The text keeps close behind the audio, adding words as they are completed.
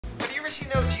seen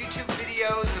those YouTube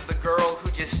videos of the girl who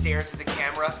just stares at the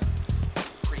camera?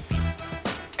 Creepy.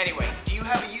 Anyway, do you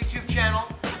have a YouTube channel?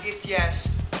 If yes,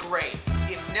 great.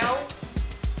 If no,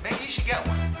 maybe you should get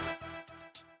one.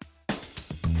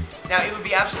 Now, it would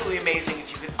be absolutely amazing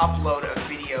if you could upload a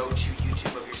video to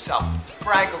YouTube of yourself.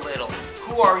 Brag a little.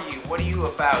 Who are you? What are you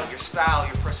about? Your style,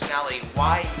 your personality,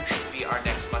 why you should be our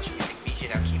next Much Music VJ.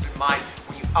 Now, keep in mind,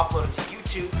 when you upload it to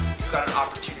YouTube, you've got an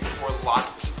opportunity for a lot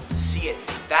of people to see it.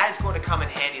 That is going to come in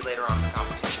handy later on in the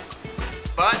competition.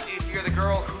 But if you're the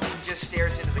girl who just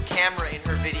stares into the camera in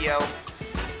her video,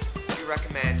 we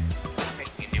recommend